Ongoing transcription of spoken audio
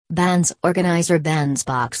Bands Organizer Bands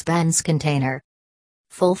Box Bands Container.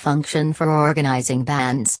 Full function for organizing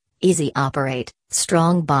bands, easy operate,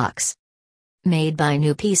 strong box. Made by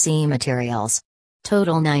New PC Materials.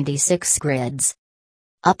 Total 96 grids.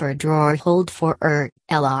 Upper drawer hold for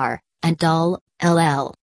LR, and DUL,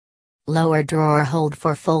 LL. Lower drawer hold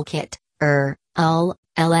for full kit, UL,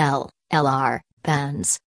 LL, LR,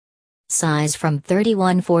 bands. Size from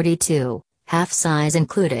 3142, half size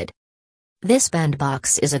included. This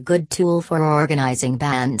bandbox is a good tool for organizing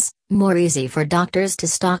bands, more easy for doctors to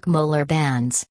stock molar bands.